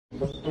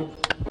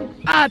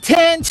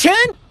Attention!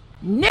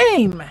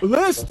 Name!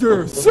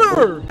 Lester,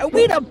 sir! Are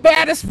we the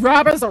baddest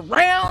robbers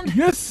around?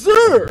 Yes,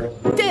 sir!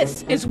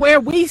 This is where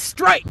we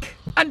strike.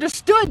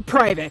 Understood,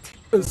 Private?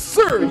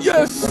 Sir,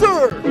 yes,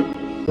 sir!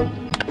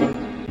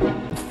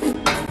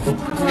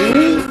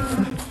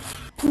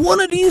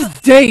 One of these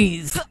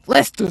days,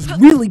 Lester's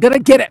really gonna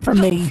get it from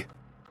me.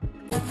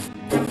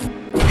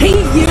 Hey,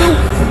 you!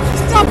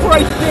 Stop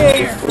right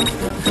there!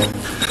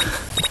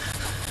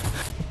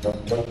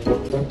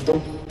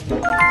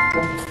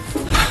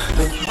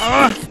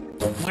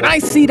 When I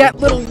see that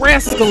little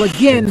rascal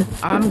again,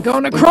 I'm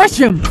gonna crush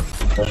him!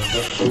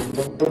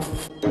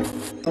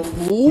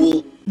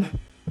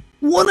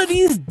 One of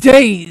these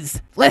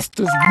days,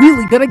 Lester's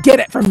really gonna get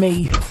it from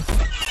me.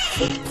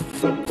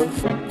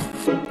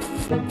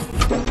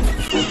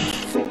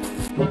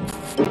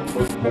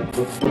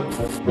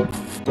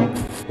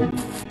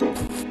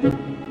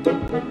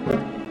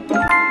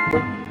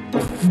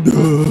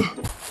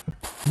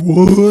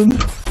 One,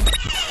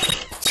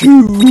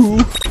 two,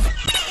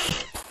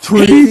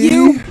 three. Hey,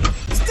 you!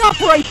 Stop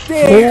right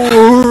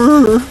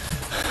there!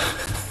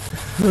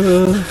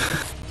 Four.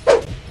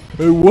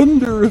 I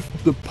wonder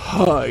if the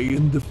pie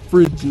in the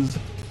fridge is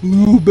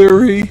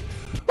blueberry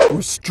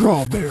or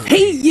strawberry.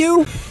 Hey,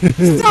 you!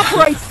 Stop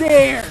right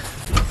there!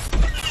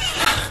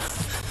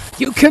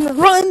 You can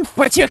run,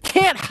 but you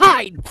can't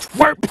hide,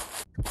 twerp!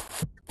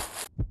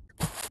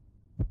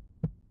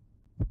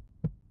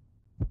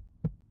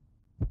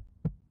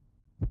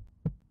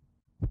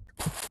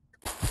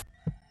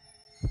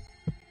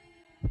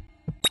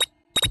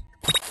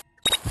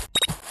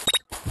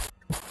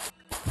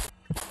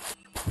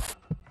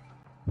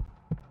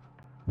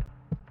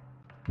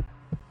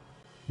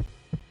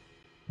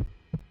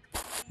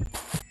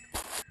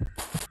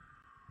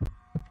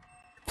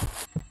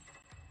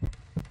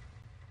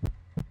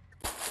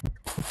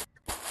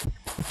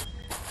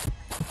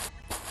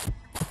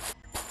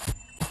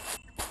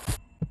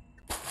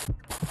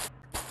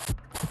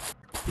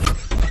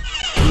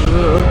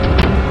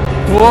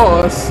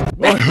 Boss,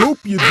 I hope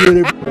you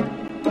did it.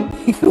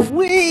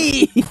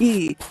 Wee!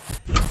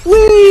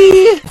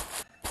 Wee!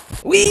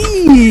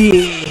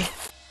 Wee!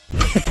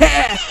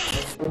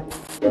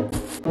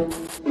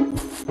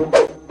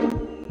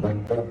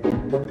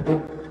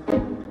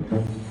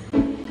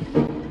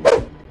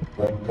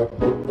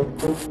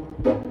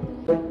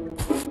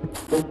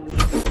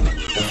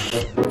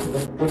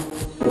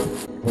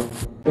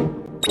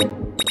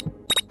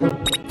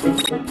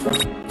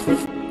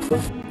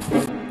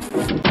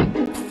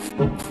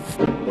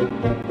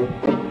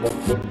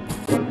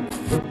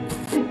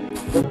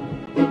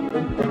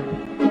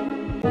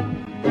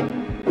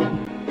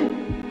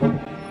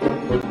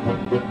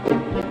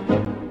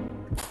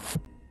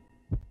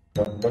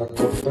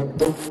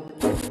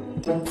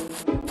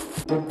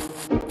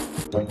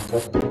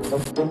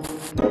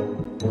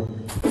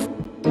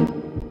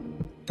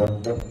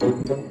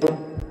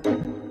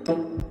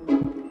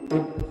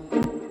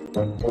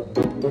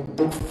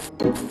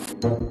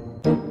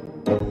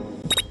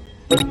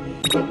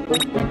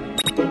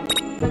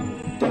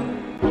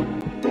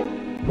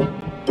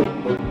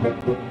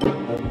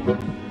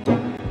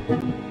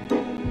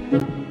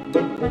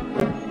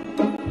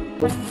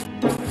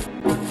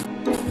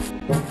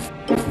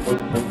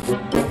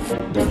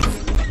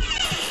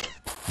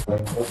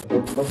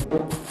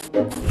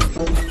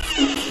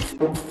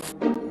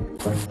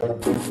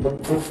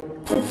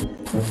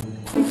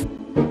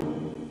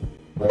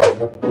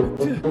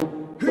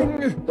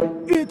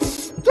 It's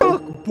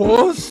stuck,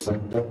 boss.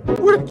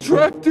 We're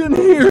trapped in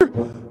here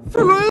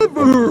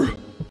forever.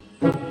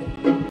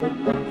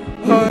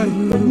 I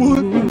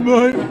want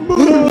my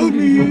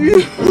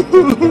mommy.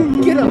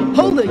 Get a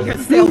hold of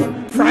yourself,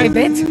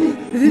 Private!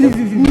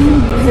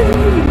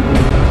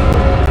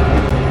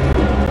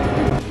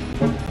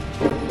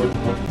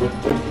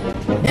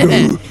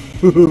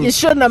 You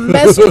shouldn't have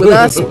messed with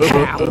us,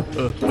 pal.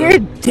 We're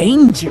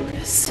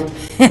dangerous.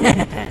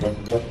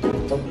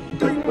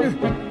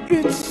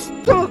 It's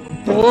stuck,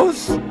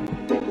 boss.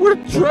 We're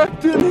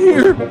trapped in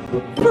here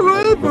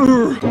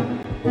forever.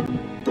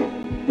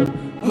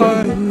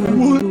 I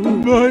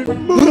want my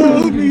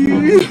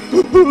mommy.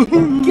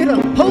 Get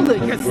a hold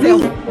of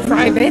yourself,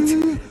 Private!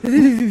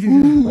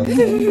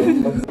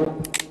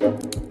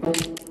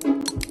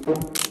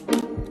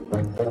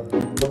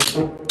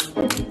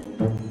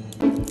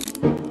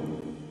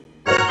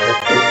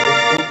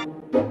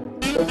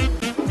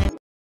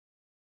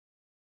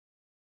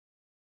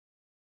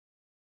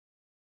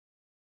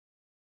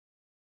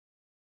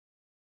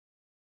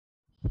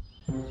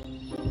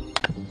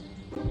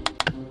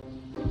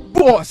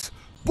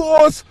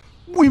 Boss,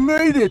 we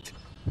made it.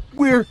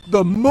 We're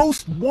the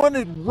most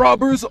wanted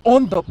robbers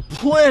on the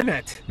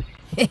planet.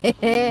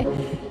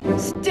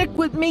 Stick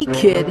with me,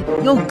 kid.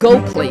 You'll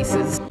go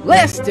places.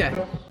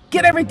 Lester,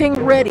 get everything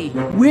ready.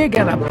 We're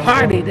gonna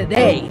party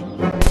today.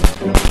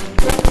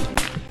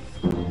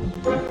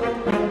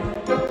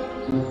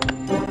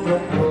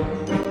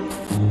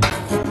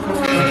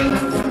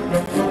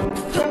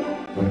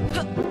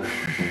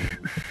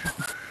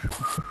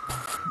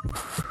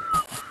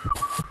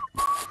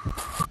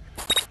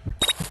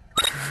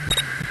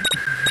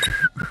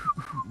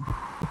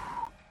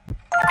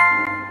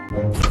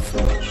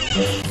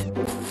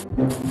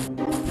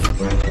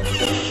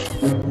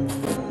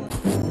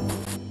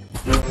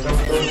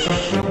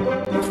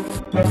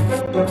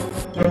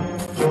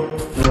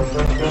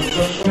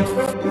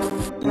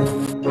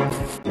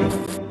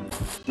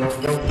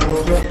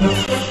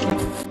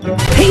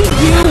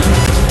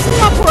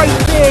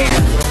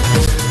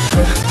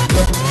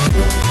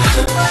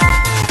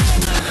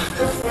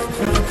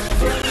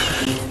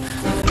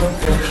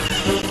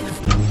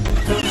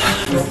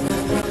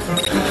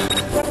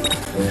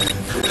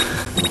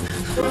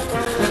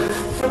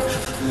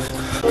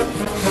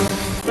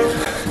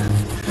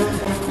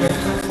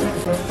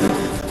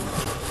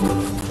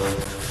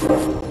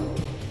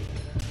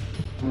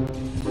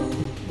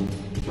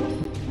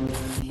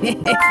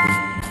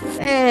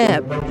 Yeah,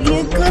 be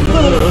a good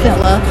little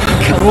fella.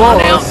 Come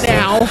on out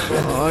now.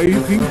 I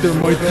think there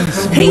might be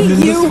someone Hey, in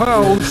you! this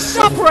house.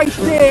 Stop right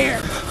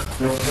there!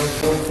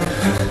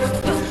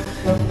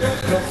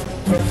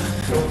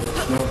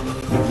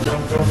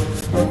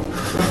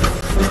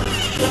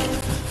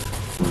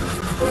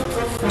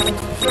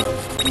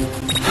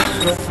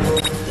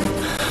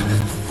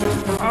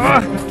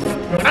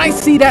 When I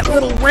see that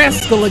little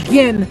rascal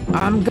again,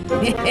 I'm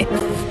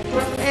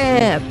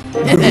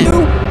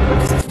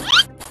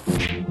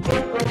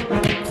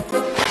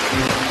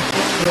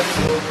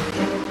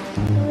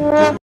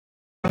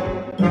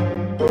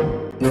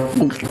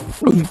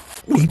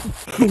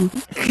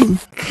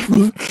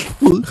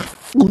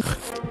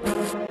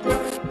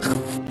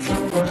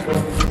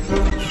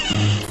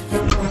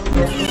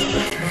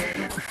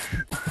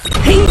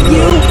Hey,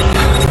 you!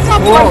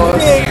 Stop right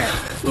there!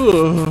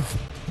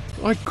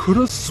 I could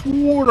have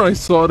sworn I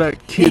saw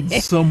that kid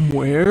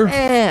somewhere.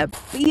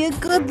 Be a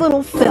good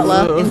little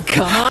fella and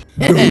come on.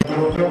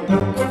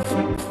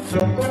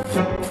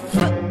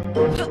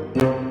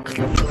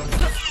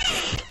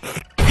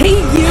 Hey,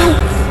 you!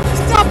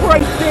 Stop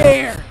right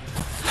there!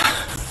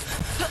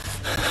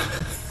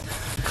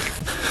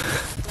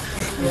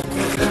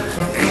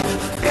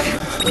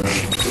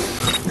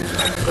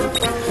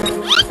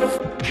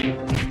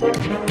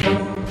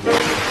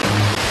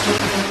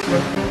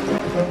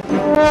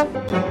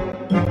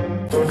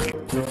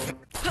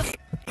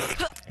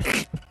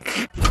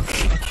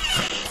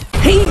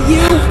 Hey,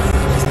 you!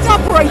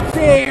 Stop right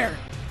there!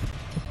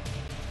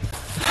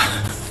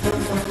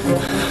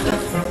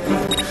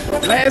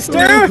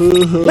 Lester!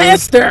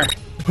 Lester!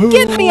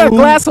 Get me a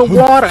glass of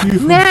water,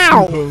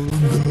 now!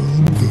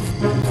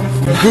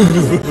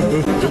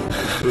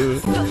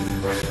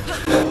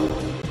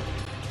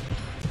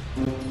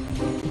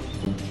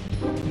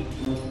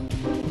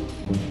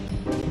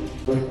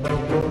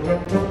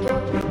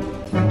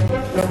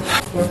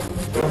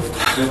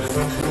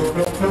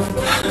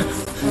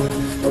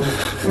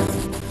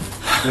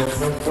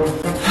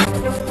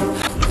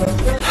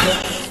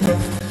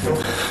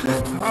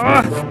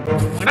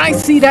 When I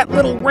see that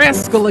little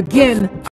rascal again,